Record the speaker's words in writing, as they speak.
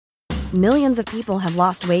Millions of people have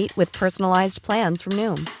lost weight with personalized plans from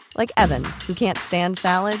Noom. Like Evan, who can't stand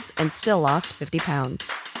salads and still lost 50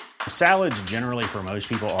 pounds. Salads generally for most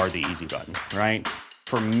people are the easy button, right?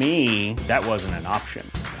 For me, that wasn't an option.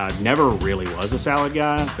 I never really was a salad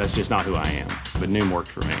guy. That's just not who I am. But Noom worked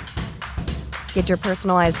for me. Get your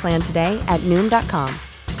personalized plan today at Noom.com.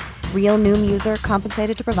 Real Noom user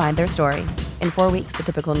compensated to provide their story. In 4 weeks, the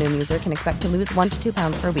typical Noom user can expect to lose 1 to 2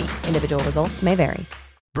 pounds per week. Individual results may vary.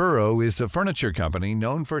 Burrow is a furniture company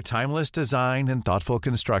known for timeless design and thoughtful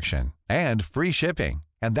construction, and free shipping,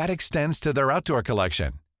 and that extends to their outdoor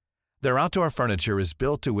collection. Their outdoor furniture is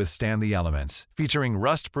built to withstand the elements, featuring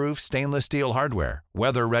rust-proof stainless steel hardware,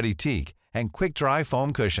 weather-ready teak, and quick-dry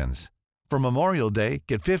foam cushions. For Memorial Day,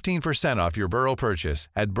 get 15% off your Burrow purchase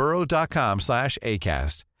at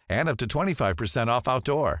burrow.com/acast, and up to 25% off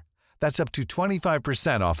outdoor. That's up to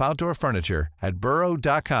 25% off outdoor furniture at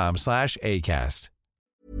burrow.com/acast.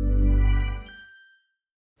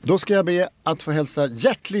 Då ska jag be att få hälsa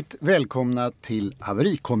hjärtligt välkomna till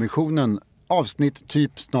Haverikommissionen, avsnitt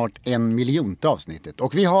typ snart 1 miljonte avsnittet.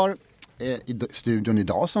 Och vi har i studion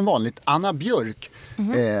idag som vanligt Anna Björk.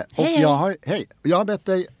 Och hej. Jag har bett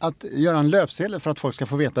dig att göra en löpsedel för att folk ska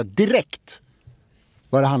få veta direkt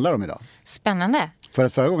vad det handlar om idag. Spännande. För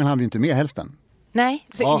att förra gången hade vi inte med hälften. Nej,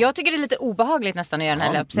 så Ja. Jag tycker det är lite obehagligt nästan att göra den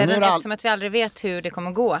här löpsedeln eftersom att vi aldrig vet hur det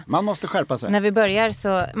kommer gå. Man måste skärpa sig. När vi börjar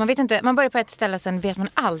så, man vet inte, man börjar på ett ställe sen vet man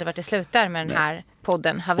aldrig vart det slutar med den här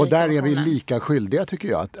podden. Och där är vi lika skyldiga tycker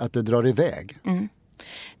jag att det drar iväg.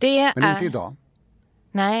 Det Men inte idag.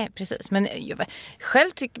 Nej, precis. Men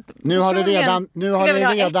själv tycker... Nu har det redan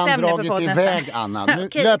dragit iväg, Anna. Nu,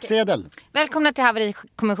 Okej. Löpsedel. Välkomna till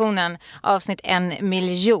Haverikommissionen, avsnitt 1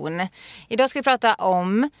 miljon. Idag ska vi prata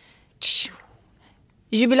om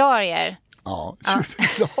jubilarier. Ja,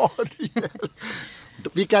 jubilarier.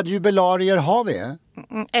 Vilka jubilarier har vi?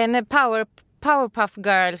 En Powerpuff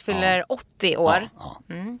Girl fyller 80 år.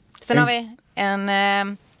 Sen har vi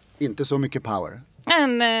en... Inte så mycket power.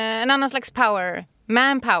 En annan slags power.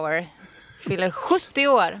 Manpower. Fyller 70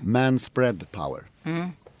 år. Manspread power.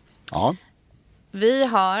 Ja. Vi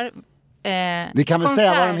har... Vi kan väl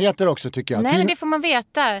säga vad den heter också tycker jag. Nej, men det får man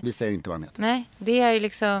veta. Vi säger inte vad den heter. Nej, det är ju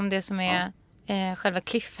liksom det som är själva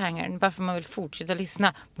cliffhangern. Varför man vill fortsätta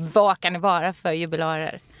lyssna. Vad kan det vara för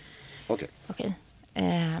jubilarier? Okej.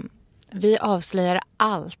 Vi avslöjar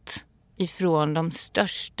allt ifrån de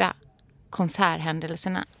största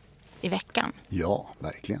konserthändelserna i veckan. Ja,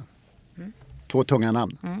 verkligen. 2 tunga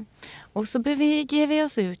namn. Och så ger vi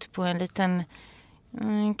oss ut på en liten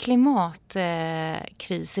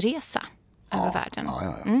klimatkrisresa över världen.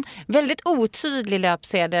 Väldigt otydlig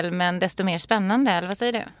löpsedel, men desto mer spännande, eller vad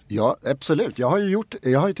säger du? Ja, absolut. Jag har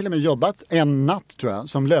ju till och med jobbat en natt tror jag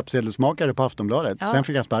som löpsedelsmakare på Aftonbladet. Ja. Sen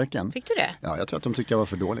fick jag sparken. Fick du det? Ja, jag tror att de tyckte jag var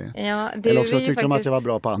för dålig. Ja, eller också tyckte de att jag var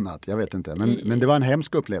bra på annat. Jag vet inte. Men det var en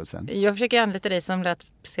hemsk upplevelse. Jag försöker anlita dig som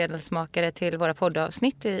löpsedelsmakare till våra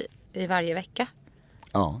poddavsnitt i varje vecka.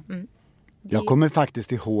 Ja. Jag kommer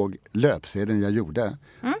faktiskt ihåg löpsedeln jag gjorde.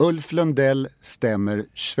 Ulf Lundell stämmer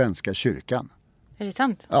Svenska kyrkan. Är det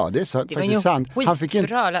sant? Ja, det är faktiskt sant.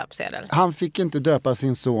 Skitbra löpsedel. Han fick inte döpa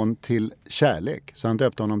sin son till Kärlek, så han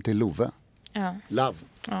döpte honom till Love. Ja. Love.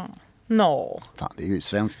 Ja. No. Fan, det är ju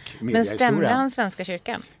svensk Men mediehistoria. stämde han Svenska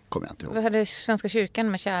kyrkan? Kommer jag inte ihåg. Vad hade Svenska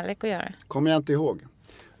kyrkan med kärlek att göra? Kommer jag inte ihåg.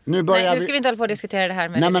 Nu Nej, nu ska vi inte hålla på att diskutera det här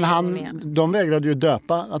med religion igen. De vägrade ju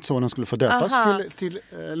döpa att sonen skulle få döpas till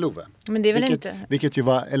Love. Men det är väl inte... Vilket ju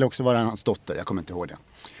var, eller också var det hans dotter, jag kommer inte ihåg det.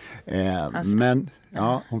 Men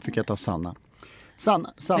ja, hon fick heta Sanna.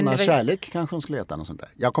 Sanna Kärlek kanske hon skulle heta något sånt där.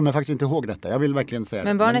 Jag kommer faktiskt inte ihåg detta, jag vill verkligen säga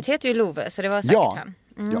men det. Barnet heter ju Love, så det var säkert han.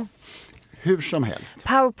 Ja, hur som helst.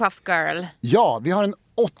 Powerpuff Girl. Ja, vi har en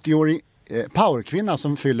 80-årig powerkvinna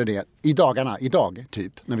som fyller det idag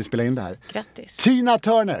typ, när vi spelar in det här. Grattis. Tina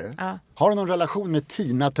Turner. Ja. Har du någon relation med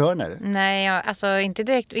Tina Turner? Nej, alltså inte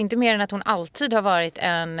direkt, inte mer än att hon alltid har varit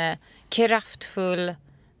en kraftfull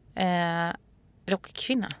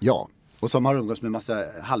rockkvinna. Ja, och som har umgås med massa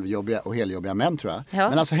halvjobbiga och heljobbiga män tror jag. Ja,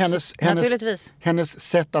 men alltså hennes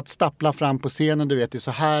sätt att stappla fram på scenen, du vet, är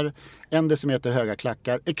så här, 1 decimeter höga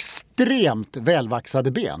klackar, extremt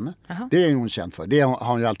välvaxade ben. Aha. Det är hon känd för. Det har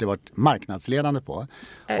hon ju alltid varit marknadsledande på.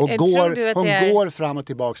 Och hon går fram och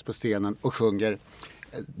tillbaks på scenen och sjunger,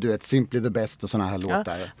 du vet, Simply the Best och såna här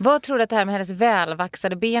låtar. Vad tror du att det här med hennes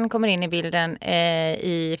välvaxade ben kommer in i bilden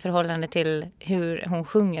i förhållande till hur hon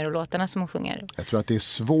sjunger och låtarna som hon sjunger? Jag tror att det är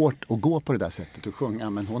svårt att gå på det där sättet och sjunga,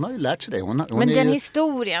 men hon har ju lärt sig det. Men den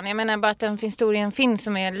historien, jag menar bara att den historien finns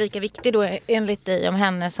som är lika viktig då enligt dig om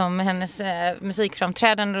henne som hennes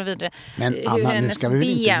musikframträdande och vidare. Men hur Anna, hennes nu ska vi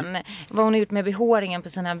väl ben, vad hon har gjort med behåringen på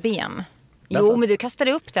sina ben. Jo, men du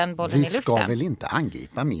kastade upp den bollen i Vi luften. ska väl inte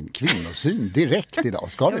angripa min kvinnosyn direkt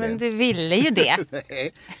idag, ska vi Ja, det? men du ville ju det.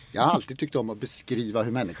 Nej, jag har alltid tyckt om att beskriva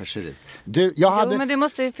hur människor ser ut. Jo, men du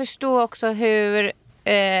måste ju förstå också hur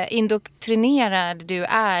indoktrinerad du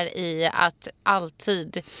är i att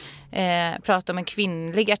alltid prata om en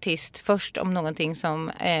kvinnlig artist först om någonting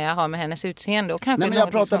som har med hennes utseende och kanske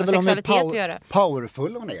någonting som har med sexualitet att göra.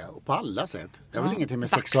 Powerful hon är på alla sätt. Det har väl ingenting med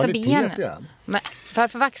Vaxa sexualitet att göra. Men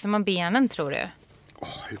varför vaxar man benen, tror du?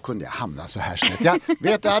 Hur kunde jag hamna så här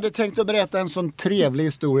snett? Jag hade tänkt att berätta en sån trevlig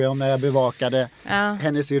historia om när jag bevakade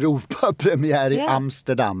hennes Europapremiär i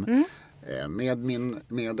Amsterdam.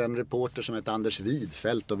 Med en reporter som heter Anders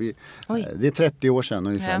Widfeldt. Och det är 30 år sedan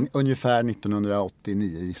ungefär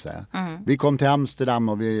 1989 gissar jag. Vi kom till Amsterdam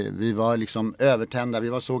och vi var liksom övertända, vi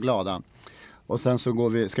var så glada. Och sen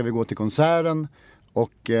så ska vi gå till konserten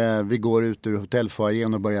och vi går ut ur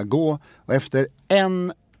hotellfoajén och börjar gå. Och efter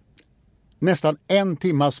nästan en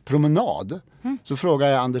timmas promenad så frågar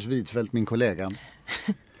jag Anders Widfeldt, min kollega,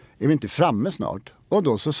 är vi inte framme snart? Och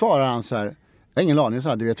då så svarar han så här: jag har ingen aning, så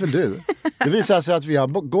här, det vet väl du. Det visar sig att vi har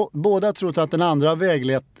båda trott att den andra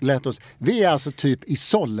väglett oss. Vi är alltså typ i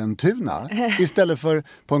Sollentuna istället för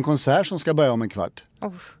på en konsert som ska börja om en kvart.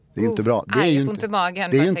 Det är inte bra. Det är ju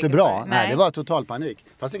inte bra. Nej, det var total panik.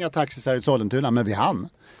 Fast inga taxisar i Sollentuna, men vi hann.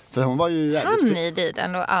 För hon var ju hann ni dit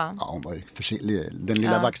ändå? Ja, hon var ju den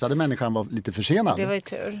lilla vaxade människan var lite försenad. Det var ju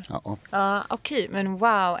tur. Ja, okej, men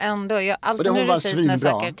wow, ändå. Alltid när du säger såna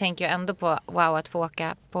saker tänker jag ändå på att få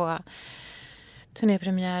åka på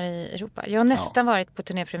turnépremiär i Europa. Jag har nästan varit på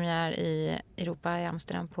turnépremiär i Europa i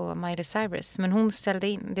Amsterdam på Miley Cyrus. Men hon ställde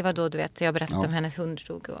in. Det var då, du vet, jag berättade om hennes hund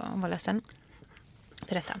dog och hon var ledsen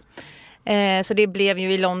för detta. Så det blev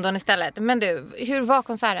ju i London istället. Men du, hur var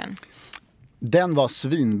konserten? Den var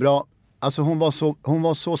svinbra. Alltså hon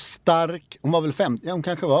var så stark. Hon var väl 50, hon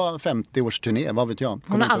kanske var 50-årsturné, vad vet jag.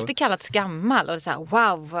 Hon har alltid kallats gammal och så här,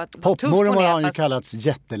 wow, vad tuff hon är. Popmormor har hon ju kallats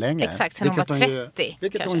jättelänge. Exakt, sen hon var 30.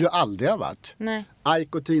 Vilket hon ju aldrig har varit. Nej.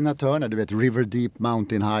 Ike och Tina Turner, du vet, River Deep,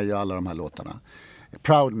 Mountain High och alla de här låtarna.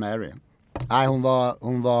 Proud Mary. Nej,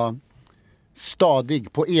 hon var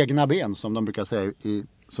stadig på egna ben, som de brukar säga i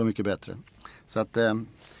Så mycket bättre. Så att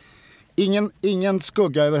ingen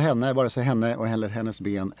skugga över henne, vare sig henne och heller hennes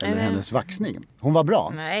ben eller hennes vaxning. Hon var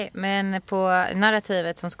bra. Nej, men på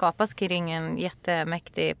narrativet som skapas kring en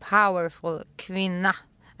jättemäktig, powerful kvinna,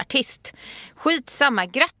 artist. Skitsamma,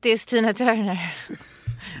 grattis Tina Turner.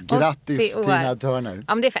 Grattis Tina Turner.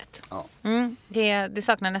 Ja, men det är fett. Ja. Det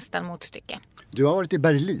saknar nästan motstycke. Du har varit i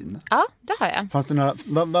Berlin. Ja, det har jag. Fanns det några,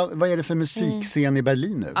 vad är det för musikscen i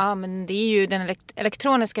Berlin nu? Ja, men det är ju den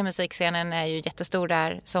elektroniska musikscenen är ju jättestor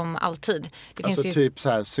där som alltid. Det alltså finns typ så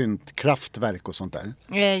här syntkraftverk och sånt där?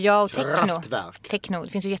 Ja, och techno. Det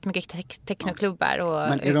finns ju jättemycket technoklubbar. Och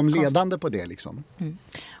men är de ledande på det liksom?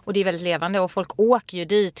 Och det är väldigt levande och folk åker ju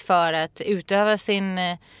dit för att utöva sin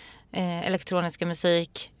elektroniska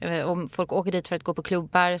musik. Och folk åker dit för att gå på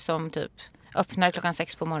klubbar som typ öppnar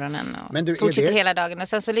 6:00 på morgonen och fortsätter hela dagen. Och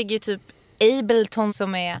sen så ligger ju typ Ableton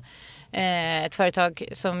som är ett företag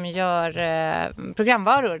som gör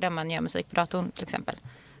programvaror där man gör musik på datorn till exempel.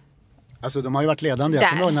 Alltså de har ju varit ledande. Jag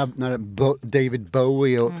kommer ihåg när David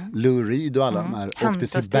Bowie och Lou Reed och alla de här åkte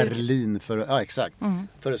till Berlin för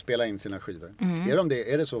att spela in sina skivor.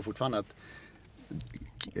 Är det så fortfarande att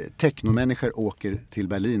technomänniskor åker till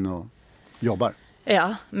Berlin och jobbar?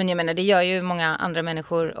 Ja, men jag menar det gör ju många andra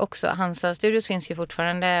människor också. Hansa Studios finns ju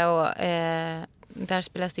fortfarande och där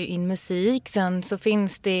spelas det ju in musik. Sen så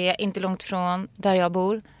finns det inte långt från där jag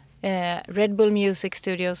bor Red Bull Music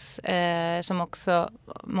Studios som också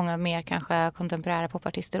många mer kanske kontemporära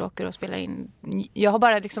popartister åker och spelar in. Jag har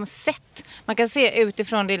bara liksom sett, man kan se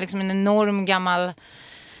utifrån, det är liksom en enorm gammal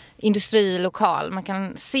industrilokal. Man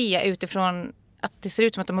kan se utifrån att det ser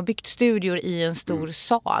ut som att de har byggt studior i en stor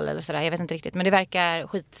sal eller sådär. Jag vet inte riktigt. Men det verkar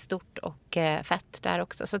skitstort och fett där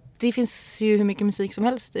också. Så det finns ju hur mycket musik som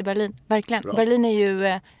helst i Berlin. Verkligen. Bra. Berlin är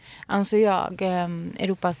ju, anser jag,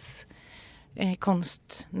 Europas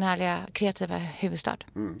konstnärliga, kreativa huvudstad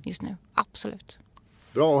just nu. Absolut.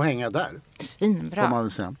 Bra att hänga där. Svinbra. Får man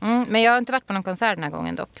väl säga. Men jag har inte varit på någon konsert den här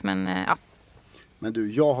gången dock. Men ja. Men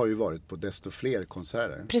du, jag har ju varit på desto fler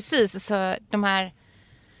konserter. Precis, så de här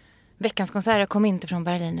veckans konserter kom inte från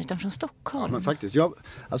Berlin utan från Stockholm. Ja, men faktiskt.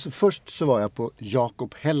 Alltså först så var jag på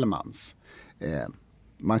Jakob Hellmans.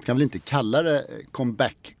 Man kan väl inte kalla det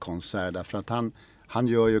comeback-konsert därför att han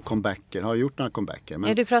gör ju comebacker, har gjort några comebacker. Men...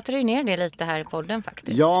 Ja, du pratade ju ner det lite här i podden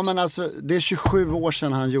faktiskt. Ja, men alltså det är 27 år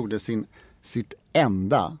sedan han gjorde sitt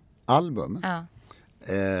enda album. Ja.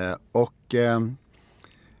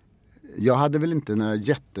 jag hade väl inte några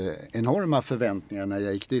jätteenorma förväntningar när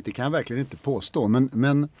jag gick dit. Det kan jag verkligen inte påstå.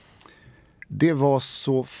 Men det var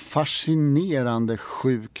så fascinerande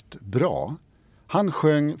sjukt bra. Han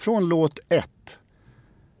sjöng från låt 1.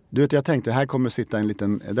 Du vet, jag tänkte här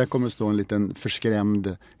kommer stå en liten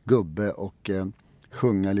förskrämd gubbe och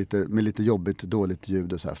sjunga med lite jobbigt dåligt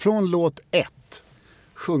ljud och så här. Från låt 1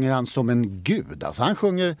 sjunger han som en gud. Alltså han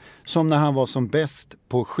sjunger som när han var som bäst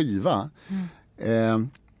på skiva.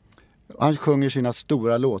 Han sjunger sina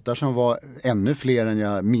stora låtar som var ännu fler än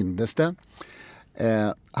jag mindes det.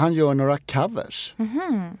 Han gör några covers.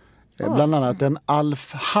 Bland annat en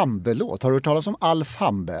Alf Hambe-låt. Har du hört talas om Alf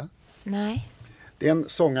Hambe? Nej. Det är en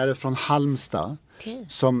sångare från Halmstad. Okay.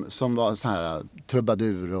 Som var så här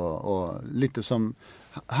trubadur och lite som...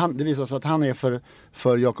 det visar sig att han är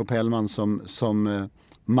för Jakob Hellman som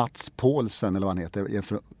Mats Paulsen, eller vad han heter, är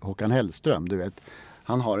för Håkan Hellström. Du vet.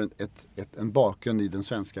 Han har en bakgrund i den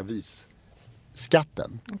svenska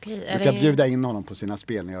visskatten. Okay, du kan bjuda in honom på sina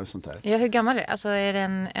spelningar och sånt där. Ja, hur gammal är det? Alltså är det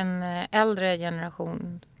en äldre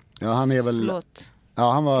generation? Ja, han är väl...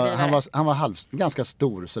 Ja, han var ganska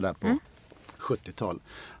stor sådär på 70-tal.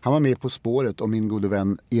 Han var med På spåret och min gode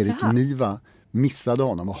vän Erik Niva missade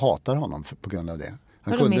honom och hatar honom på grund av det.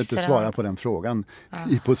 Han kunde inte svara på den frågan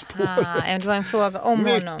i På spåret. Det var en fråga om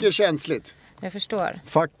honom. Mycket känsligt. Jag förstår.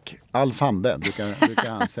 Fuck Alf Hambe, brukar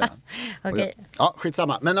han säga. Okay. Ja,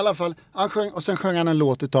 skitsamma. Men i alla fall, sen sjöng han en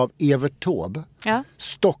låt av Evert Taube. Ja.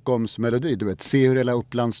 Stockholms melodi, du vet. Se hur hela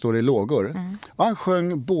Uppland står i lågor. Och han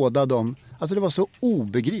sjöng båda dem. Alltså det var så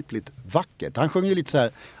obegripligt vackert. Han sjöng ju lite så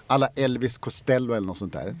här alla Elvis Costello eller något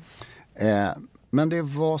sånt där. Men det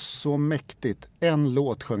var så mäktigt. En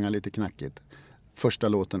låt sjöng han lite knackigt. Första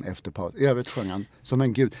låten efter paus. I övrigt sjöng han som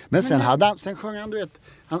en gud. Men sen sjöng han, du vet...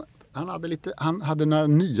 Han hade några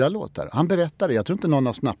nya låtar. Han berättade, jag tror inte någon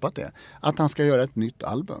har snappat det, att han ska göra ett nytt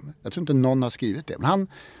album. Jag tror inte någon har skrivit det. Men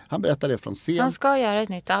han berättade det från scen. Han ska göra ett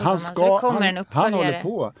nytt album. Det kommer en uppföljare. Han håller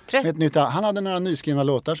på med ett nytt album. Han hade några nyskrivna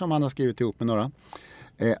låtar som han har skrivit ihop med några.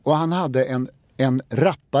 Och han hade en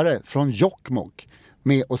rappare från Jokkmokk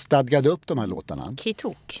med och stadgade upp de här låtarna.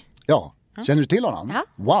 Kitok. Ja. Känner du till honom? Ja.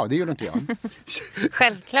 Wow, det gjorde inte jag.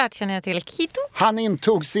 Självklart känner jag till Kitok. Han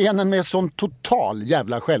intog scenen med sån total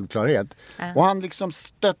jävla självklarhet. Och han liksom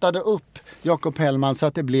stöttade upp Jakob Hellman så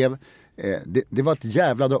att det blev... det var ett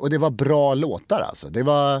jävla... Och det var bra låtar alltså. Det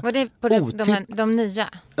var det på de nya?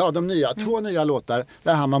 Ja, de nya. 2 nya låtar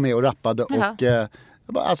där han var med och rappade.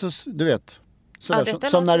 Och alltså, du vet... Sådär,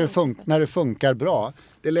 som när det funkar bra.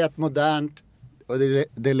 Det lät modernt. Och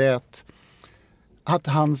det lät...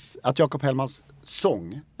 Att Jakob Hellmans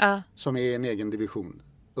sång, som är en egen division,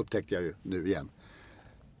 upptäckte jag ju nu igen,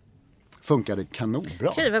 funkade kanonbra.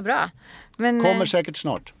 Okej, vad bra. Men, kommer säkert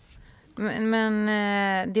snart. Men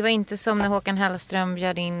det var inte som när Håkan Hellström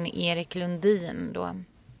bjöd in Erik Lundin då.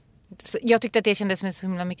 Jag tyckte att det kändes som så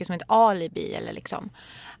himla mycket som ett alibi eller liksom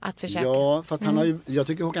att försöka. Ja, fast han har ju, jag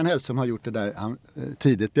tycker Håkan Hellström har gjort det där.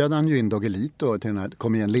 Tidigt bjöd han ju in Doggelito till den här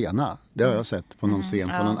Kom igen Lena. Det har jag sett på någon scen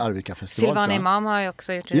på någon Arvika-festival. Silvana Imam har ju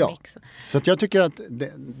också gjort en mix. Så att jag tycker att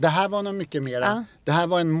det här var nog mycket mer. Det här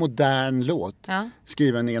var en modern låt.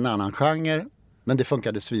 Skriven i en annan genre. Men det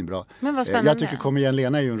funkade svinbra. Men vad spännande. Jag tycker Kom igen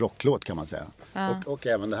Lena är ju en rocklåt kan man säga. Och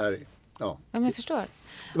även det här, Ja, men jag förstår.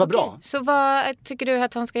 Det var bra. Så vad tycker du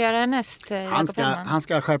att han ska göra näst? Han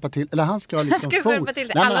ska skärpa till, eller han ska liksom han ska skärpa till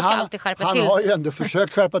sig. Alla ska alltid skärpa till sig. Han har ju ändå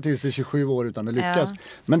försökt skärpa till sig i 27 år utan att lyckas.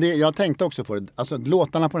 Men jag tänkte också på det. Alltså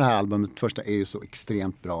låtarna på det här albumet första är ju så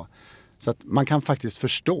extremt bra. Så att man kan faktiskt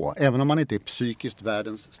förstå, även om man inte är psykiskt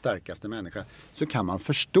världens starkaste människa, så kan man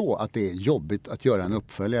förstå att det är jobbigt att göra en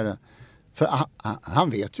uppföljare. För han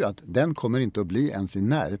vet ju att den kommer inte att bli ens i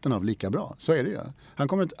närheten av lika bra. Så är det ju.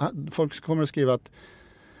 Folk kommer att skriva att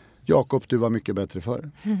Jakob, du var mycket bättre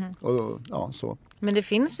förr. Och så. Men det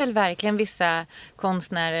finns väl verkligen vissa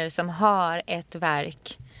konstnärer som har ett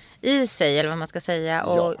verk i sig, eller vad man ska säga.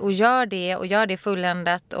 Och gör det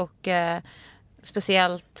fulländat och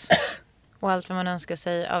speciellt och allt vad man önskar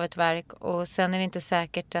sig av ett verk. Och sen är det inte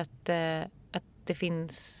säkert att det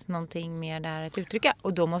finns någonting mer där att uttrycka.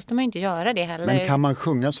 Och då måste man ju inte göra det heller. Men kan man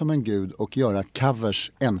sjunga som en gud och göra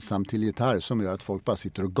covers ensam till gitarr som gör att folk bara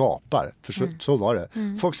sitter och gapar? För så var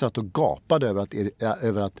det. Folk satt och gapade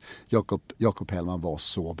över att Jakob Hellman var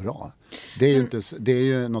så bra. Det är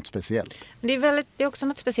ju något speciellt. Det är också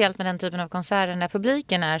något speciellt med den typen av konserter när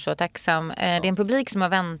publiken är så tacksam. Det är en publik som har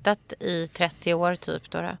väntat i 30 år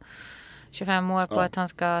typ då. 25 år på att han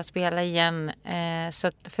ska spela igen. Så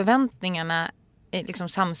att förväntningarna liksom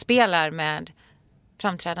samspelar med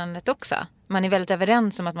framträdandet också. man är väldigt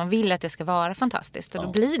överens om att man vill att det ska vara fantastiskt. Och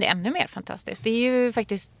då blir det ännu mer fantastiskt. Det är ju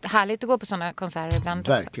faktiskt härligt att gå på sådana konserter ibland.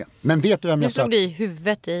 Verkligen. Också. Men vet du vem jag satt... Nu slog det i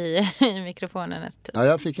huvudet i mikrofonen. Ja,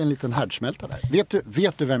 jag fick en liten härdsmälta där.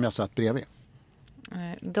 Vet du vem jag satt bredvid?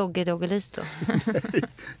 Dogge-Listo.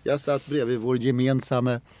 Jag satt bredvid vår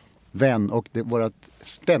gemensamma vän och vårt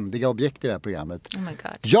ständiga objekt i det här programmet. Oh my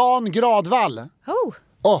God. Jan Gradvall!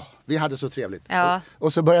 Oh. Vi hade så trevligt. Ja.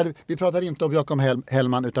 Och så började vi pratade inte om Jakob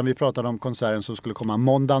Hellman utan vi pratade om konserten som skulle komma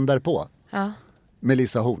måndagen därpå. Ja.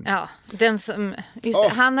 Melissa Horn. Ja, den som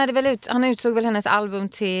han utsåg väl hennes album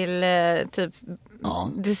till typ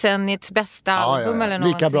decenniets bästa album eller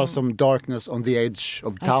någonting. Lika bra som Darkness on the Edge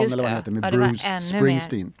of Town eller vad det heter med Bruce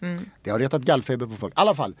Springsteen. Det har retat gallfeber på folk. I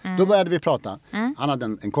alla fall, då började vi prata. Han hade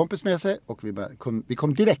en kompis med sig och vi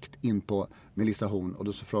kom direkt in på Melissa Horn och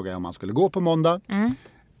då så frågade jag om han skulle gå på måndag.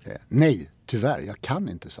 Nej, tyvärr, jag kan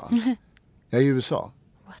inte, sa han. Jag är i USA.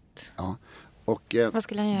 What? Ja. Och, vad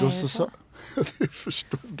skulle han göra i USA? Det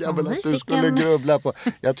förstod jag väl att du skulle grubbla på.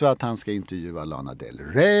 Jag tror att han ska intervjua Lana Del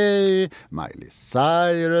Rey, Miley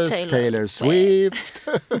Cyrus, Taylor Swift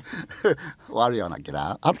och Ariana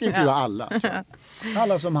Grande. Han ska intervjua alla.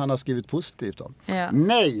 Alla som han har skrivit positivt om. Ja.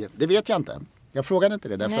 Nej, det vet jag inte. Jag frågade inte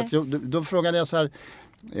det. Därför att då frågade jag så här...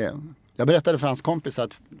 Jag berättade för hans kompis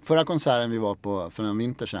att förra konserten vi var på för en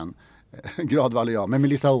vinter sedan, Gradvall och jag, med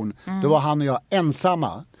Melissa Horn, då var han och jag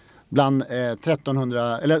ensamma bland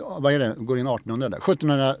 1300, eller vad är det, går in 1800 där,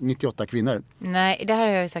 1798 kvinnor. Nej, det här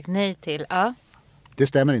har jag ju sagt nej till. Ja. Det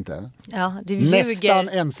stämmer inte. Ja, du ljuger. Nästan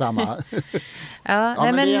ensamma.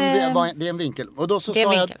 Men det är en vinkel. Och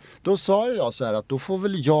då sa jag så här att då får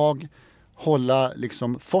väl jag hålla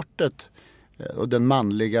liksom fortet och den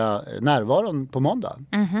manliga närvaron på måndag.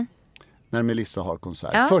 När Melissa har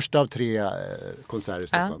konsert. Ja. Första av 3 konserter i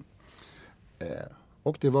Stockholm.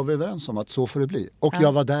 Och det var vi överens om att så får det bli. Och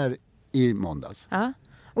jag var där i måndags. Ja.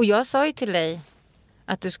 Och jag sa ju till dig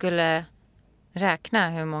att du skulle räkna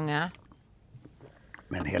hur många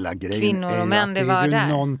men hela grejen kvinnor och män det var ju där.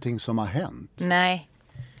 Någonting som har hänt. Nej.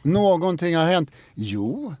 Någonting har hänt.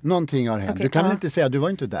 Jo, någonting har hänt. Okay, du kan väl inte säga att du var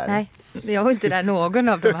inte där? Nej, jag var inte där någon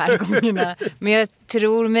av de här gångerna. Men jag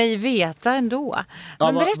tror mig veta ändå.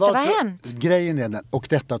 Men berätta, vad har hänt? Grejen är den, och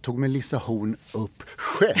detta tog Melissa Horn upp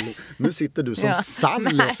själv. Nu sitter du som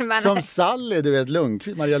Sally, du vet,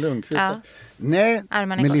 Maria Lundqvist. Ja. Nej,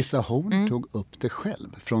 Melissa Horn tog upp det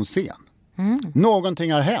själv från scen.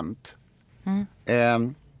 Någonting har hänt.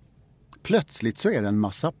 Plötsligt så är det en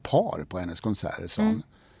massa par på hennes konserter, sa hon.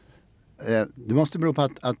 Det måste bero på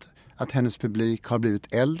att hennes publik har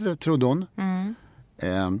blivit äldre, trodde hon.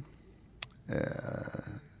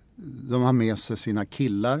 De har med sig sina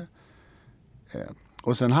killar.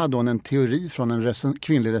 Och sen hade hon en teori från en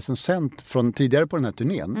kvinnlig recensent från tidigare på den här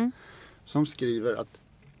turnén. Som skriver att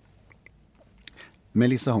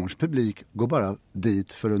Melissa Horns publik går bara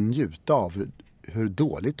dit för att njuta av hur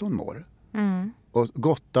dåligt hon mår. Och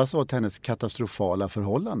gottas åt hennes katastrofala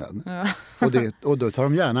förhållanden. Ja. Och då tar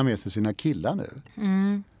de gärna med sig sina killar nu.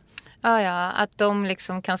 Ja, att de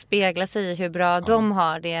liksom kan spegla sig i hur bra de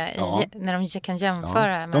har det när de kan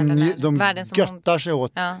jämföra med den här världen som göttar sig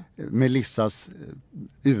åt Melissas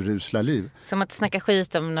urusla liv. Som att snacka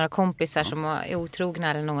skit om några kompisar som är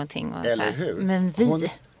otrogna eller någonting. Och eller hur? Men vi...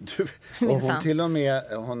 Hon till och med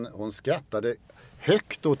hon skrattade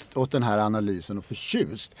högt åt den här analysen och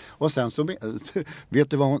förtjust. Och sen så vet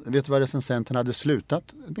du vad recensenten hade slutat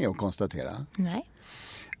med att konstatera? Nej.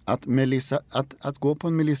 Att gå på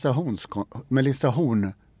en Melissa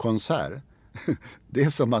Horn-konsert det är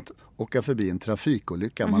som att åka förbi en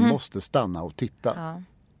trafikolycka. Man måste stanna och titta. Ja.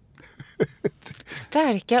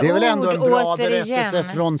 Starka ord. Det är väl ändå en bra berättelse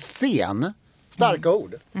från scen. Starka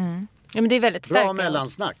ord. Ja, men det är väldigt starka bra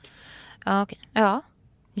mellansnack. Ja, okej. Ja.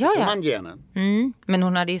 Man ger henne. Men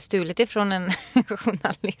hon hade ju stulit ifrån en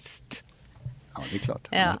journalist. Ja, det är klart.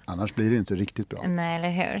 Ja. Annars blir det inte riktigt bra. Nej, eller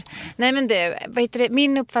hur? Nej, men du,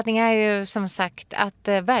 min uppfattning är ju som sagt att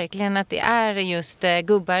verkligen att det är just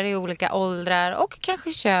gubbar i olika åldrar och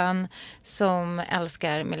kanske kön som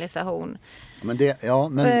älskar Melissa Horn. Men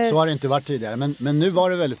så har det inte varit tidigare. Men nu var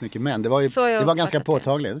det väldigt mycket män. Det var ganska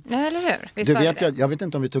påtagligt. Ja, eller hur? Du vet, jag vet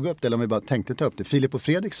inte om vi tog upp det eller om vi bara tänkte ta upp det. Filip och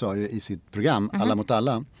Fredrik sa ju i sitt program Alla mot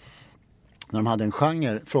alla, när de hade en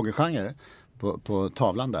frågegenre på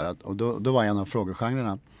tavlan där, och då var en av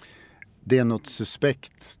frågegenrerna: det är något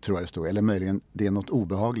suspekt, tror jag det stod, eller möjligen det är något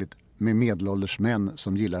obehagligt med medelålders män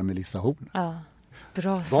som gillar Melissa Horn. Ja,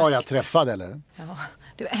 bra sagt. Var jag träffad eller? Ja,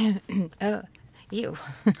 jo.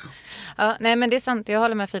 Ja, nej, men det är sant. Jag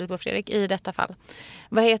håller med Filip och Fredrik i detta fall.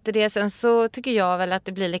 Vad heter det? Sen så tycker jag väl att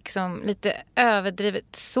det blir liksom lite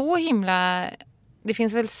överdrivet. Så himla det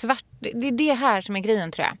finns väl svart... Det är det här som är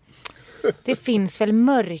grejen, tror jag. Det finns väl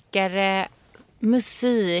mörkare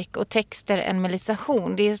musik och texter än Melissa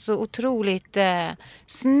Horn. Det är så otroligt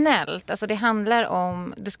snällt. Alltså det handlar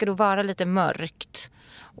om... Det ska då vara lite mörkt.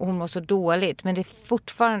 Och hon mår så dåligt. Men det är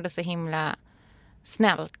fortfarande så himla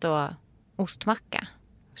snällt och ostmacka.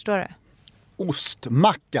 Förstår du?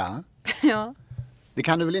 Ostmacka? Ja. Det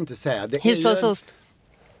kan du väl inte säga? Hushållsost.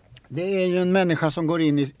 Det är ju en människa som går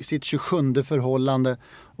in i sitt 27:e förhållande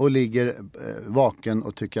och ligger vaken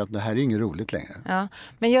och tycker att det här är inget roligt längre. Ja,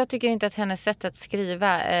 men jag tycker inte att hennes sätt att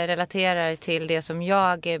skriva relaterar till det som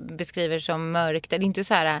jag beskriver som mörkt. Det är inte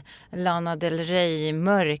så här Lana Del Rey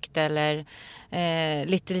mörkt eller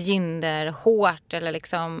Little Jinder hårt eller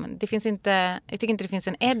liksom. Det finns inte, jag tycker inte det finns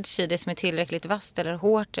en edge i det som är tillräckligt vasst eller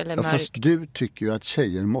hårt eller mörkt. Fast du tycker ju att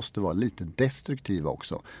tjejer måste vara lite destruktiva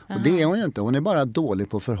också. Och det är hon ju inte. Hon är bara dålig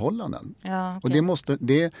på förhållanden. Ja, okay. Och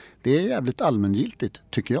det är jävligt allmängiltigt,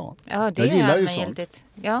 tycker jag. Ja, det är allmängiltigt.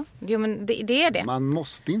 Ja, men det är det. Man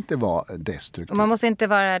måste inte vara destruktiv. Och man måste inte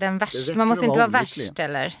vara den värsta. Man måste inte vara värst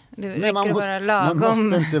eller. Nej, man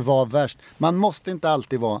måste inte vara värst. Man måste inte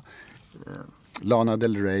alltid vara Lana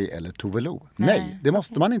Del Rey eller Tove Lo. Nej, det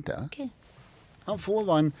måste man inte. Okay. Man får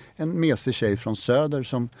vara en mesig tjej från söder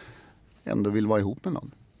som ändå vill vara ihop med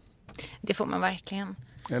någon. Det får man verkligen.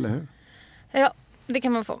 Eller hur? Ja, det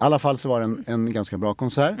kan man få. I alla fall så var det en ganska bra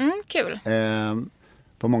konsert. Kul.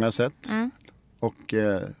 På många sätt. Och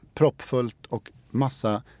proppfullt och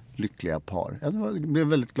massa lyckliga par. Jag blev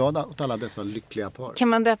väldigt glad åt alla dessa lyckliga par. Kan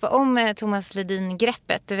man döpa om Thomas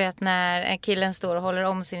Ledin-greppet? Du vet när killen står och håller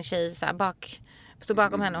om sin tjej så här står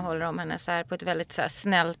bakom henne och håller om henne så här på ett väldigt så här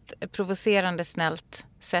snällt, provocerande snällt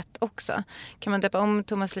sätt också. Kan man döpa om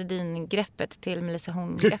Thomas Ledin-greppet till Melissa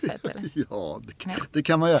Horn-greppet? Eller? Ja, det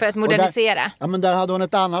kan man göra. För att modernisera. Men där hade hon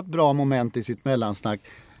ett annat bra moment i sitt mellansnack.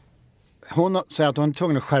 Hon säger att hon är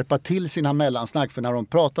tvungen att skärpa till sina mellansnack. För när hon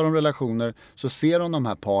pratar om relationer så ser hon de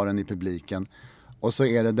här paren i publiken. Och så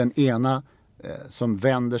är det den ena som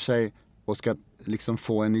vänder sig och ska liksom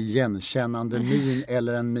få en igenkännande min.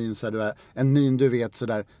 Eller en min, så här, en min du vet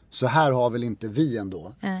sådär. Så här har väl inte vi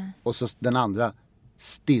ändå. Och så den andra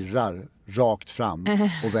stirrar rakt fram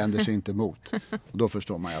och vänder sig inte mot. Och då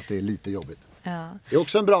förstår man ju att det är lite jobbigt. Ja. Det är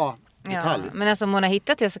också en bra detalj. Ja, men alltså om hon har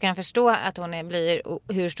hittat det så kan jag förstå att hon blir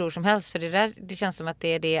hur stor som helst. För det känns som att det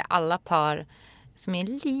är det alla par som är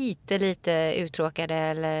lite uttråkade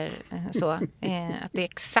eller så. Att det är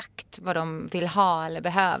exakt vad de vill ha eller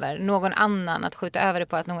behöver. Någon annan, att skjuta över det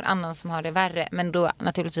på att någon annan som har det värre. Men då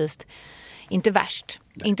naturligtvis inte värst.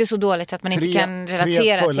 Nej. Inte så dåligt att man inte kan relatera till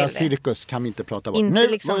det. 3 fulla cirkus kan vi inte prata bort. Inte nu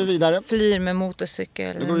liksom går vi vidare. Flyr med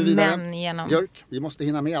motorcykel. Nu går vi vidare. Män genom Björk, vi måste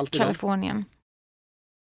hinna med allt idag. Kalifornien.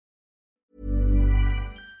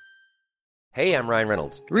 Hey, I'm Ryan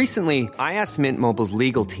Reynolds. Recently, I asked Mint Mobile's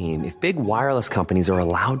legal team if big wireless companies are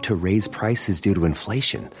allowed to raise prices due to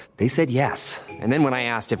inflation. They said yes. And then when I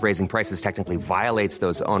asked if raising prices technically violates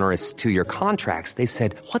those onerous 2-year contracts, they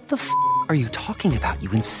said, "What the f*** are you talking about,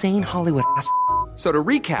 you insane Hollywood ass?" So to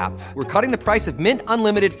recap, we're cutting the price of Mint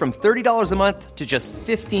Unlimited from $30 a month to just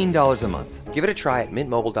 $15 a month. Give it a try at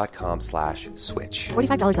mintmobile.com/switch.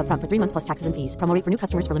 $45 up front for 3 months plus taxes and fees. Promo rate for new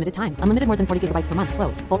customers for limited time. Unlimited more than 40 gigabytes per month.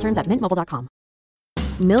 Slows full terms at mintmobile.com.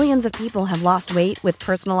 Millions of people have lost weight with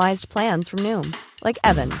personalized plans from Noom. Like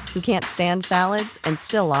Evan, who can't stand salads and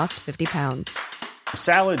still lost 50 pounds.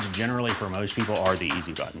 Salads generally for most people are the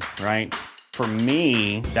easy button, right? For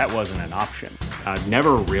me, that wasn't an option. I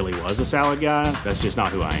never really was a salad guy. That's just not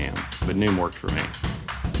who I am. But Noom worked for me.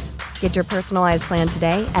 Get your personalized plan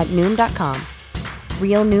today at Noom.com.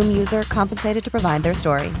 Real Noom user compensated to provide their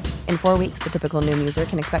story. In 4 weeks, the typical Noom user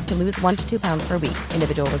can expect to lose 1 to 2 pounds per week.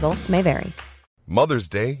 Individual results may vary. Mother's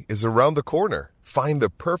Day is around the corner. Find the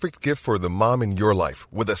perfect gift for the mom in your life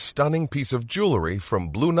with a stunning piece of jewelry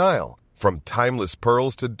from Blue Nile. From timeless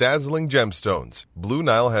pearls to dazzling gemstones, Blue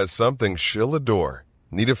Nile has something she'll adore.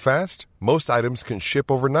 Need it fast? Most items can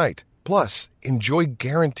ship overnight. Plus, enjoy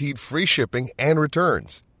guaranteed free shipping and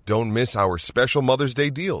returns. Don't miss our special Mother's Day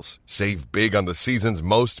deals. Save big on the season's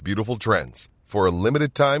most beautiful trends. For a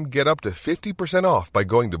limited time, get up to 50% off by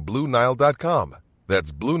going to BlueNile.com.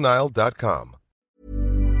 That's BlueNile.com.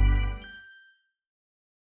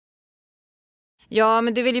 Ja,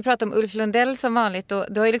 men du vill ju prata om Ulf Lundell som vanligt och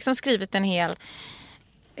du har ju liksom skrivit en hel...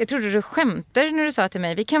 Jag trodde du skämtar när du sa till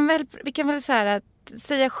mig. Vi kan väl så här att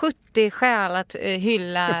säga 70 skäl att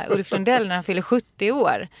hylla Ulf Lundell när han fyller 70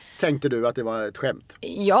 år. Tänkte du att det var ett skämt?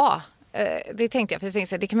 Ja, det tänkte jag. För jag tänkte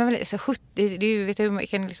så här, det kan man väl... Så 70, du vet hur man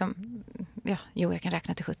kan liksom... Ja, jag kan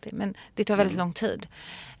räkna till 70. Men det tar väldigt lång tid.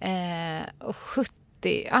 Och 70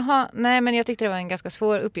 70. Aha, nej men jag tyckte det var en ganska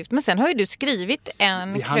svår uppgift. Men sen har ju du skrivit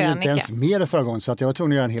en krönika. Vi hann inte ens med det förra gången så att jag var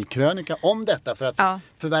tvungen att göra en hel krönika om detta för att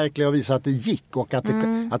förverkliga och visa att det gick och att,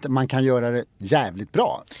 att man kan göra det jävligt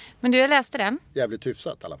bra. Men du, läste den? Jävligt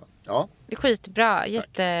hyfsat i alla fall. Ja. Det är skitbra,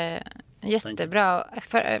 jättebra.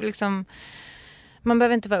 För, liksom, man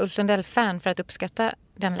behöver inte vara Ulf Lundell-fan för att uppskatta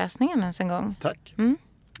den läsningen ens en gång. Tack.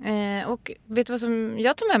 Och vet du vad som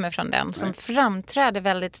jag tog med mig från den som framträder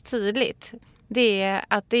väldigt tydligt? Det är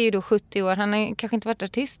att det är ju då 70 år. Han har kanske inte varit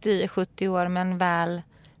artist i 70 år men väl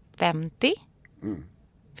 50?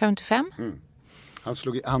 55?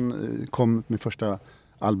 Han kom med första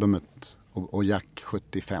albumet och Jack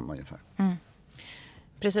 75 ungefär.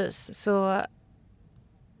 Precis. Så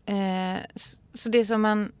det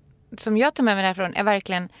som jag tar med mig därifrån är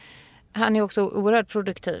verkligen, han är också oerhört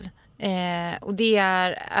produktiv. Och det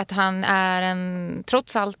är att han är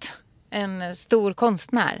trots allt en stor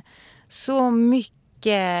konstnär. Så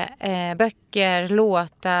mycket böcker,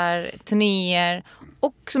 låtar, turnéer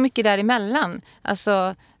och så mycket däremellan.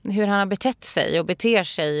 Alltså hur han har betett sig och beter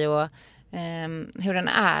sig och hur han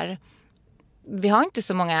är. Vi har inte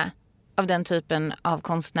så många av den typen av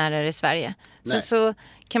konstnärer i Sverige. Så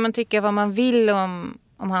kan man tycka vad man vill om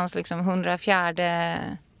hans liksom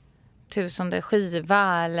 104,000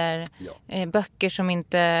 skiva eller böcker som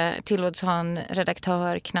inte tillåts ha en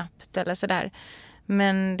redaktör knappt eller sådär.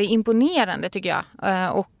 Men det är imponerande tycker jag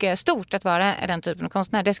och stort att vara den typen av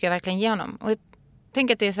konstnär. Det ska jag verkligen ge honom. Och jag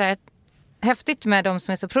tänker att det är så här häftigt med de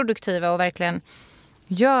som är så produktiva och verkligen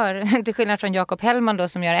gör, till skillnad från Jakob Hellman då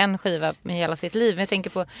som gör en skiva med hela sitt liv. Jag tänker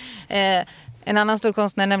på en annan stor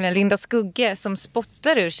konstnär, nämligen Linda Skugge, som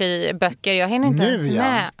spottar ur sig böcker. Jag hinner inte ens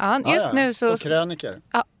med. Ja, just nu så... Och kröniker.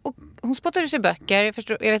 Ja, och hon spottar ur sig böcker.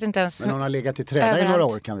 Jag vet inte ens... Men hon har legat i träda i några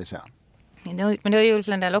år kan vi säga. Men det har ju Ulf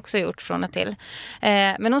Lundell också gjort från och till.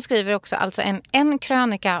 Men hon skriver också alltså en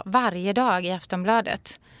krönika varje dag i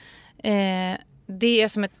Aftonbladet. Det är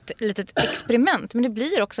som ett litet experiment. Men det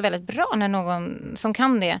blir också väldigt bra när någon som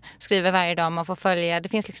kan det skriver varje dag. Man får följa. Det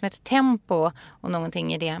finns liksom ett tempo och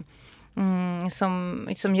någonting i det.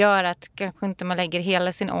 Som gör att kanske inte man lägger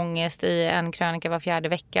hela sin ångest i en krönika var 4:e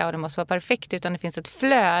vecka. Och det måste vara perfekt. Utan det finns ett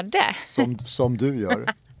flöde. Som du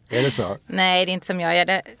gör. Är det så? Nej, det är inte som jag gör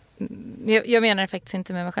det. Jag menar det faktiskt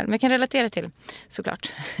inte med mig själv. Men jag kan relatera till,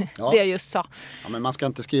 såklart, det jag just sa. Ja, men man ska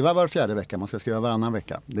inte skriva var 4:e vecka. Man ska skriva varannan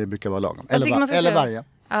vecka. Det brukar vara lagom. Eller varje.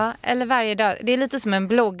 Ja, eller varje dag. Det är lite som en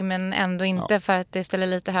blogg men ändå inte för att det ställer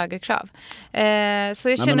lite högre krav. Så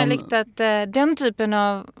jag känner lite att den typen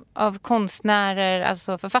av konstnärer,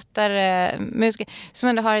 alltså författare, musiker, som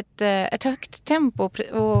ändå har ett högt tempo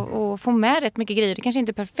och får med rätt mycket grejer. Det kanske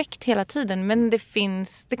inte är perfekt hela tiden men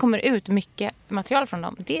det kommer ut mycket material från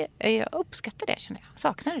dem. Jag uppskattar det, känner jag.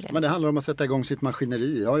 Saknar det. Men det handlar om att sätta igång sitt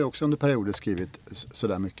maskineri. Jag har ju också under perioder skrivit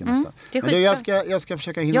sådär mycket nästan. Men jag ska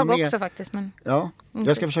försöka hinna med. Jag också faktiskt. Men... Ja,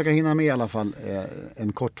 jag ska försöka hinna med i alla fall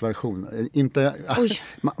en kort version.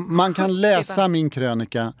 Man kan läsa min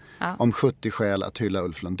krönika om 70 skäl att hylla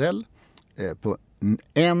Ulf Lundell på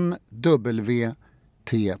nwt.se.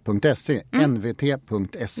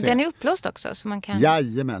 nvt.se. Den är upplåst också så man kan...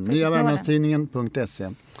 Jajamän, nyavärmlandstidningen.se.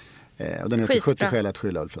 Och den heter 70 skäl att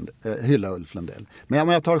hylla Ulf Lundell. Men om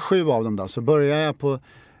jag tar 7 av dem då så börjar jag på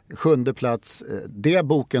 7:e plats. Det är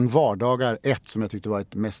boken Vardagar 1 som jag tyckte var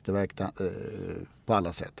ett mästerverk på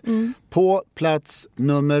alla sätt. På plats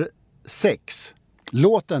nummer 6,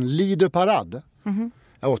 låten Lido Parad.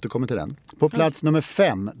 Jag återkommer till den. På plats nummer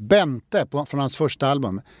 5, Bente från hans första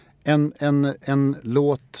album. En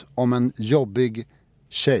låt om en jobbig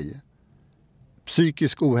tjej.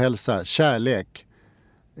 Psykisk ohälsa, kärlek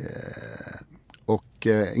och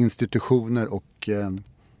institutioner och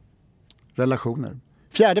relationer.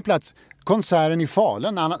 4:e plats, konserten i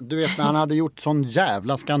Falun. Du vet när han hade gjort sån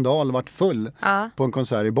jävla skandal, varit full på en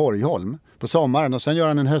konsert i Borgholm på sommaren och sen gör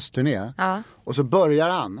han en höstturné. Och så börjar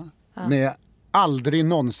han med Aldrig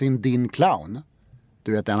någonsin din clown.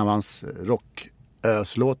 Du vet en av hans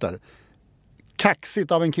rocköslåtar.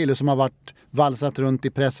 Kaxigt av en kille som har valsat runt i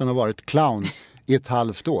pressen och varit clown i ett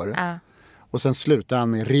halvt år. Och sen slutar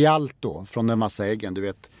han med Rialto från Den massa äggen. Du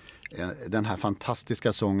vet den här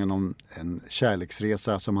fantastiska sången om en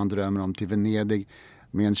kärleksresa som han drömmer om till Venedig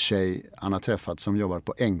med en tjej han har träffat som jobbar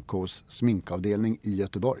på NKs sminkavdelning i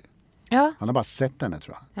Göteborg. Han har bara sett henne,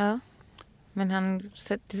 tror jag. Ja. Men han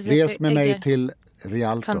Res med mig till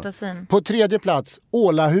Rialto. Fantasin. På 3:e plats,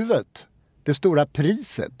 Ålahuvudet. Det stora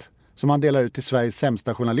priset som han delar ut till Sveriges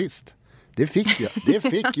sämsta journalist. Det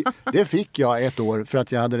fick jag ett år för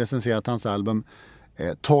att jag hade recenserat hans album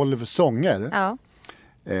 12 sånger. Ja.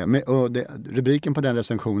 Rubriken på den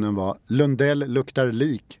recensionen var Lundell luktar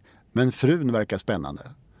lik Men frun verkar spännande.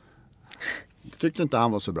 Tyckte inte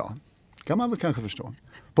han var så bra. Kan man väl kanske förstå.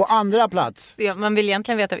 På andra plats. Ja, man vill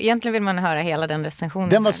egentligen vill man höra hela den recensionen.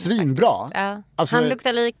 Den var svinbra. Ja. Alltså, han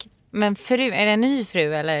luktar lik, men fru, är det en ny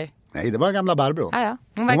fru eller? Nej, det var gamla Barbro. Ja.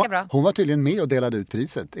 Hon verkar bra. Hon var tydligen med och delade ut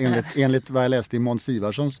priset. Enligt vad jag läste i Måns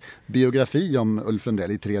Ivarssons biografi om Ulf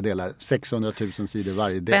Lundell i 3 delar. 600 000 sidor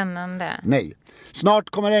varje del. Spännande. Nej. Snart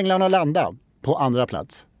kommer änglarna att landa på andra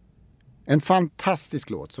plats. En fantastisk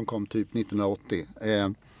låt som kom typ 1980.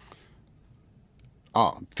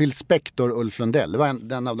 Phil Spector, Ulf Lundell. Det var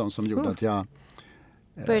den av dem som gjorde att jag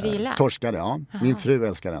torskade. Ja. Min fru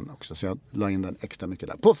älskar den också, så jag la in den extra mycket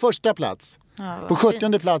där. På första plats, på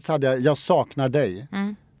 70:e plats hade jag saknar dig,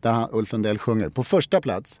 där Ulf Lundell sjunger. På första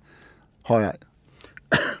plats har jag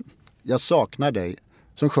Jag saknar dig,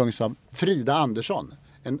 som sjöngs av Frida Andersson,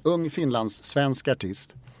 en ung finlandssvensk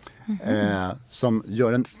artist. Som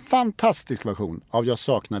gör en fantastisk version av Jag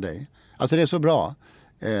saknar dig. Alltså det är så bra.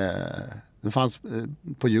 Det fanns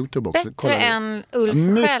på YouTube också. Bättre än Ulf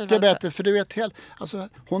mycket själv. Mycket bättre, för du vet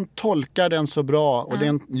hon tolkar den så bra. Och det är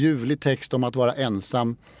en ljuvlig text om att vara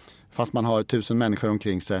ensam fast man har 1000 människor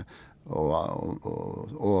omkring sig.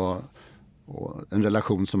 Och en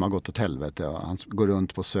relation som har gått åt helvete. Han går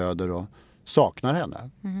runt på Söder och saknar henne.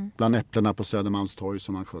 Bland äpplena på Södermalmstorg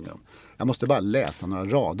som han sjunger om. Jag måste bara läsa några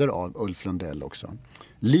rader av Ulf Lundell också.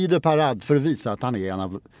 Lider parad för att visa att han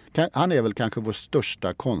är väl kanske vår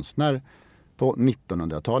största konstnär på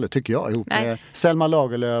 1900-talet, tycker jag, ihop med Selma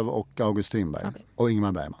Lagerlöf och August Strindberg och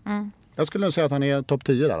Ingmar Bergman. Jag skulle nog säga att han är topp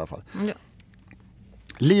 10 i alla fall.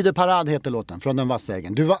 Lider parad heter låten, från Den vassa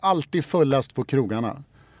äggen. Du var alltid fullast på krogarna.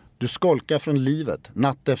 Du skolkar från livet,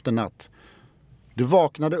 natt efter natt. Du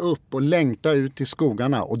vaknade upp och längtade ut till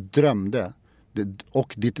skogarna och drömde.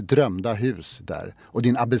 Och ditt drömda hus där. Och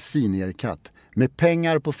din abessinierkatt. Med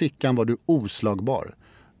pengar på fickan var du oslagbar.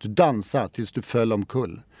 Du dansade tills du föll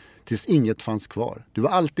omkull. Tills inget fanns kvar. Du var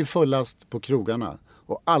alltid fullast på krogarna.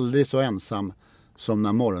 Och aldrig så ensam som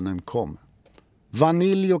när morgonen kom.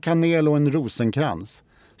 Vanilj och kanel och en rosenkrans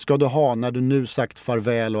ska du ha när du nu sagt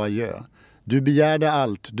farväl och adjö. Du begärde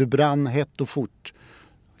allt, du brann hett och fort.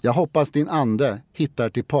 Jag hoppas din ande hittar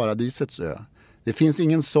till paradisets ö. Det finns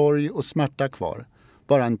ingen sorg och smärta kvar.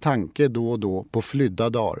 Bara en tanke då och då på flydda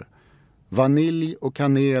dagar. Vanilj och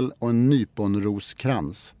kanel och en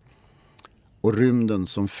nyponroskrans. Och rymden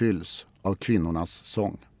som fylls av kvinnornas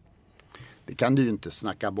sång. Det kan du ju inte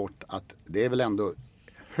snacka bort att det är väl ändå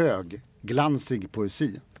högglansig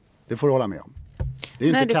poesi. Det får du hålla med om. Det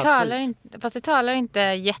är fast det talar inte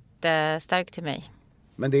jättestarkt till mig.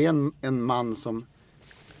 Men det är en man som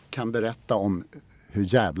kan berätta om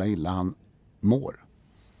hur jävla illa han mår.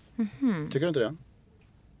 Tycker du inte det?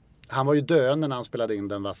 Han var ju döende när han spelade in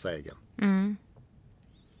Den vassa äggen.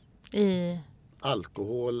 I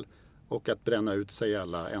alkohol och att bränna ut sig i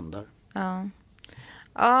alla ändar.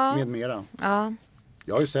 Ja. Med mera. Ja.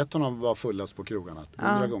 Jag har ju sett honom vara fullast på krogarna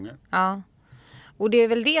 100 gånger. Ja. Och det är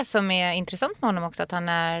väl det som är intressant med honom också, att han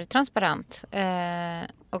är transparent.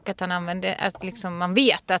 Och att han använder, att liksom man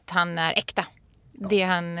vet att han är äkta. Ja. Det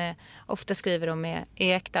han ofta skriver om är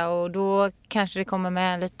äkta, och då kanske det kommer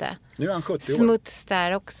med lite nu är han 70 år. Smuts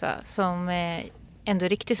där också, som ändå är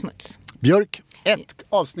riktig smuts. Björk, ett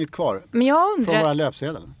avsnitt kvar. Men jag undrar... Från våra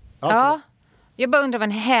löpsedel. Ja. Jag bara undrar vad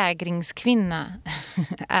en hägringskvinna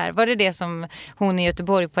är. Var det som hon i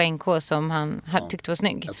Göteborg på NK som han tyckte var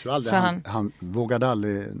snygg? Jag tror aldrig han vågade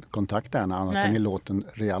aldrig kontakta henne annat än i låten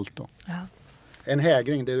Rialto. Ja. En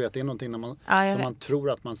hägring, det är någonting som man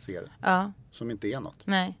tror att man ser. Ja. Som inte är något.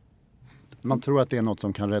 Nej. Man tror att det är något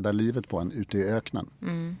som kan rädda livet på en ute i öknen.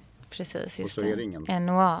 Precis, just och så är det ingen, en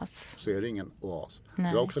oas. Så är det ingen oas.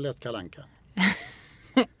 Nej. Du har också läst Kalle Anka.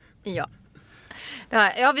 Ja. Ja,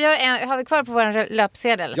 har vi kvar på vår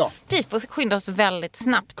löpsedel. Ja. Vi får skynda oss väldigt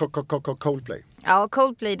snabbt. Coldplay. Ja,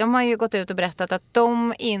 Coldplay, de har ju gått ut och berättat att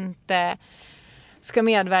de inte ska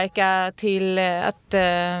medverka till att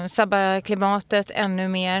sabba klimatet ännu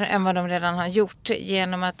mer än vad de redan har gjort,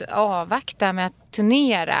 genom att avvakta med att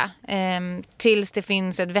turnera tills det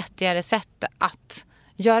finns ett vettigare sätt att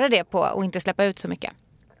göra det på och inte släppa ut så mycket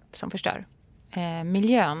som förstör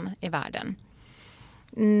miljön i världen.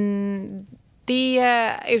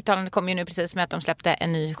 Det uttalandet kom ju nu precis med att de släppte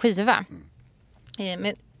en ny skiva.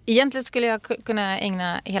 Men egentligen skulle jag kunna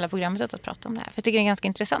ägna hela programmet åt att prata om det här, för jag tycker det är ganska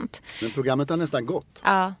intressant. Men programmet har nästan gått.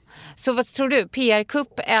 Ja. Så vad tror du?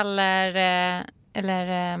 PR-kupp eller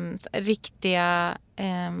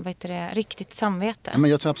riktigt samvete? Ja,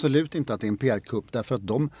 men jag tror absolut inte att det är en PR-kupp, därför att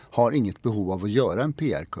de har inget behov av att göra en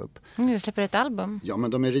PR-kupp. De släpper ett album. Ja,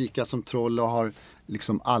 men de är rika som troll och har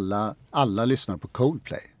liksom alla lyssnar på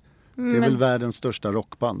Coldplay. Det är väl världens största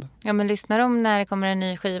rockband. Ja, men lyssnar de när det kommer en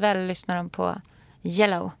ny skiva eller lyssnar de på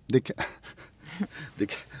Yellow?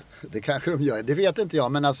 Det kanske de gör. Det vet inte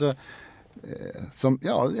jag, men alltså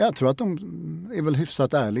jag tror att de är väl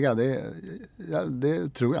hyfsat ärliga.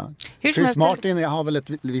 Det tror jag. Chris Martin har väl ett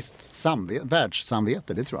visst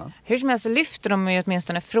världssamvete, det tror jag. Hur som helst så lyfter de ju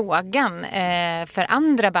åtminstone frågan för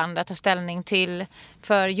andra band att ta ställning till.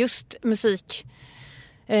 För just musik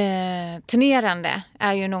turnerande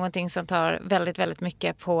är ju någonting som tar väldigt, väldigt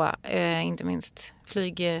mycket på inte minst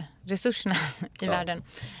flygresurserna i världen.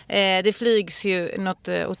 Det flygs ju något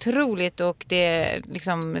otroligt och det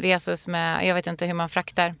liksom reses med, jag vet inte hur man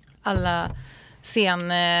fraktar alla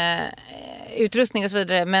utrustning och så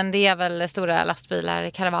vidare, men det är väl stora lastbilar,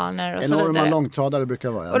 karavaner och så vidare. Enorma långtradare brukar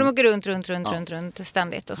vara. Ja. Och de åker runt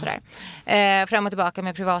ständigt och sådär. Fram och tillbaka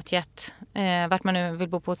med privatjet, vart man nu vill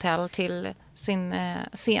bo på hotell till sin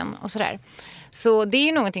scen och sådär. Så det är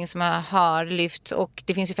ju någonting som har lyft, och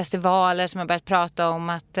det finns ju festivaler som har börjat prata om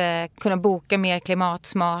att kunna boka mer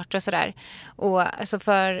klimatsmart och sådär. Och alltså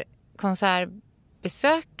för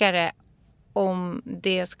konsertbesökare, om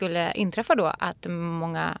det skulle inträffa då att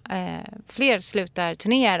många fler slutar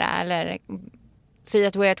turnera eller säger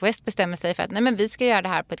att Way Out West bestämmer sig för att nej, men vi ska göra det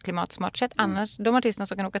här på ett klimatsmart sätt. Annars, de artisterna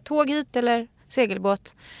som kan åka tåg hit eller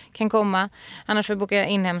segelbåt kan komma. Annars får vi boka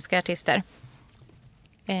inhemska artister.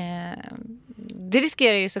 Det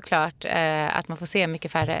riskerar ju såklart att man får se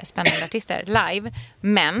mycket färre spännande artister live.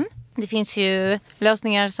 Men det finns ju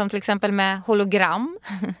lösningar som till exempel med hologram.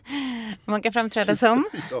 Man kan framträda som.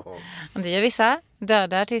 Och det gör vissa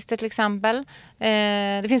döda artister till exempel.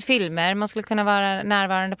 Det finns filmer man skulle kunna vara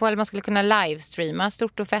närvarande på. Eller man skulle kunna livestreama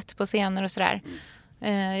stort och fett på scener och sådär.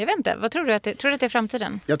 Jag vet inte, vad tror du att det är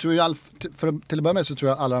framtiden? Jag tror ju till att börja med så tror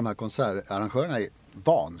jag alla de här konsertarrangörerna är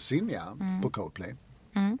vansinniga på Coldplay.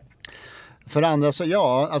 För andra så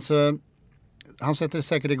alltså han sätter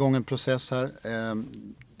säkert igång en process här.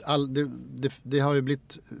 Det har ju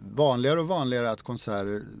blivit vanligare och vanligare att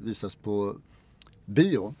konserter visas på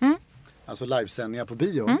bio. Alltså livesändningar på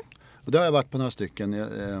bio. Och det har jag varit på några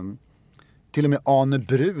stycken. Till och med Arne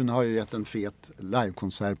Brun har ju gett en fet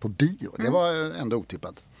livekonsert på bio. Det var ändå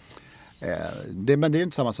otippat. Men det är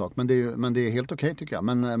inte samma sak. Men det är helt okej tycker jag.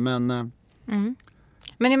 Men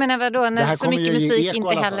jag menar vadå, när så mycket musik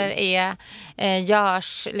inte heller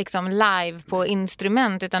görs liksom live på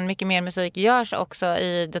instrument, utan mycket mer musik görs också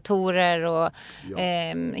i datorer och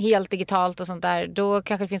helt digitalt och sånt där, då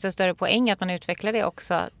kanske det finns en större poäng att man utvecklar det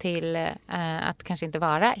också till att kanske inte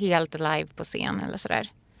vara helt live på scen eller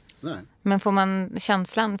sådär. Nej. Men får man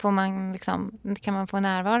känslan, kan man få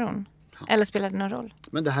närvaron? Eller spelar det någon roll?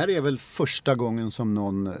 Men det här är väl första gången som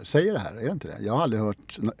någon säger det här, är det inte det? Jag har aldrig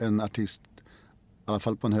hört en artist, i alla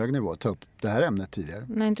fall på en hög nivå, ta upp det här ämnet tidigare.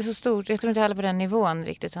 Nej, inte så stort. Jag tror inte heller på den nivån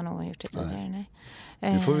riktigt har någon gjort det tidigare.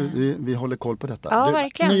 Nej. Nu får vi håller koll på detta. Ja,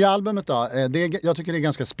 verkligen. Nya albumet då. Jag tycker det är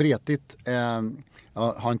ganska spretigt.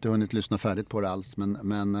 Jag har inte hunnit lyssna färdigt på det alls.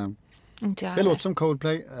 Men det låter som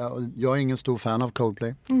Coldplay. Jag är ingen stor fan av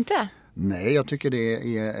Coldplay. Inte? Nej, jag tycker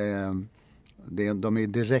de är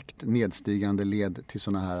direkt nedstigande led till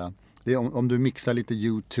såna här. Om du mixar lite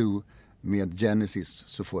U2 med Genesis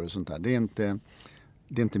så får du sånt här. Det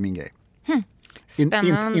är inte min grej.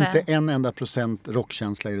 Spännande. Inte en enda procent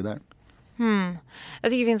rockkänsla i det där.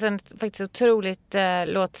 Jag tycker det finns faktiskt otroligt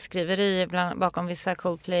låtskriveri bakom vissa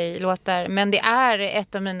Coldplay-låtar. Men det är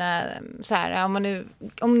ett av mina, så här,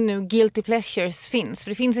 om nu guilty pleasures finns. För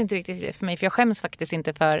det finns inte riktigt för mig, för jag skäms faktiskt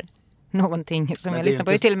inte för någonting som jag lyssnar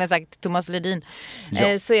på. Jag har till och med sagt Thomas Ledin.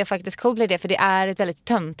 Så är faktiskt Coldplay det, för det är ett väldigt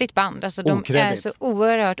töntigt band. Alltså, de är så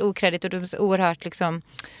oerhört okredit och de är så oerhört liksom,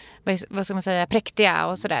 vad ska man säga, präktiga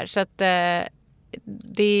och sådär. Så att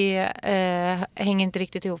det hänger inte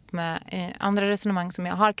riktigt ihop med andra resonemang som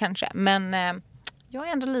jag har kanske. Men jag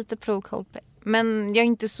är ändå lite pro Coldplay. Men jag är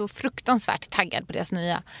inte så fruktansvärt taggad på deras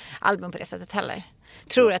nya album på det sättet heller.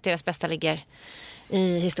 Tror att deras bästa ligger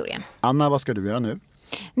i historien. Anna, vad ska du göra nu?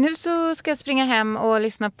 Nu så ska jag springa hem och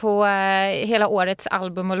lyssna på hela årets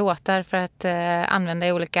album och låtar för att använda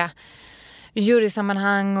i olika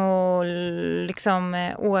jurysammanhang och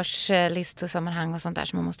liksom årslistosammanhang och sånt där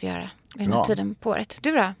som man måste göra vid den här tiden på året.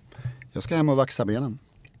 Du då? Jag ska hem och vaxa benen.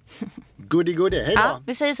 Goodie. Hej då! Ja,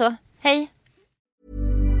 vi säger så. Hej!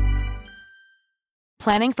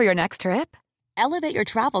 Planning for your next trip? Elevate your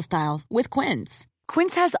travel style with Quince.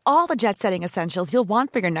 Quince has all the jet-setting essentials you'll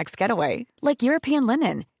want for your next getaway, like European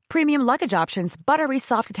linen, premium luggage options, buttery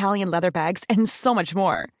soft Italian leather bags, and so much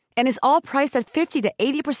more. And is all priced at 50 to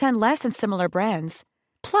 80% less than similar brands.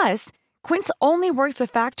 Plus, Quince only works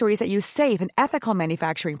with factories that use safe and ethical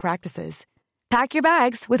manufacturing practices. Pack your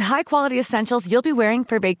bags with high-quality essentials you'll be wearing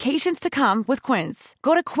for vacations to come with Quince.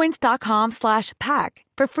 Go to quince.com/pack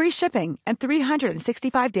for free shipping and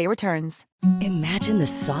 365-day returns. Imagine the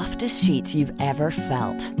softest sheets you've ever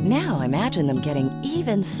felt. Now imagine them getting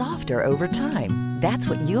even softer over time. That's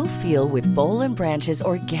what you'll feel with Boll & Branch's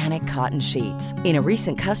organic cotton sheets. In a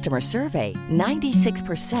recent customer survey,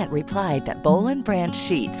 96% replied that Boll & Branch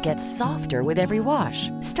sheets get softer with every wash.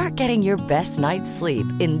 Start getting your best night's sleep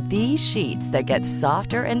in these sheets that get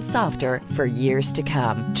softer and softer for years to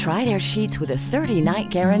come. Try their sheets with a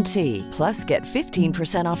 30-night guarantee. Plus, get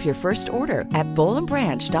 15% off your first order at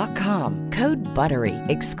bollandbranch.com. Code BUTTERY.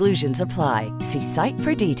 Exclusions apply. See site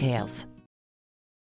for details.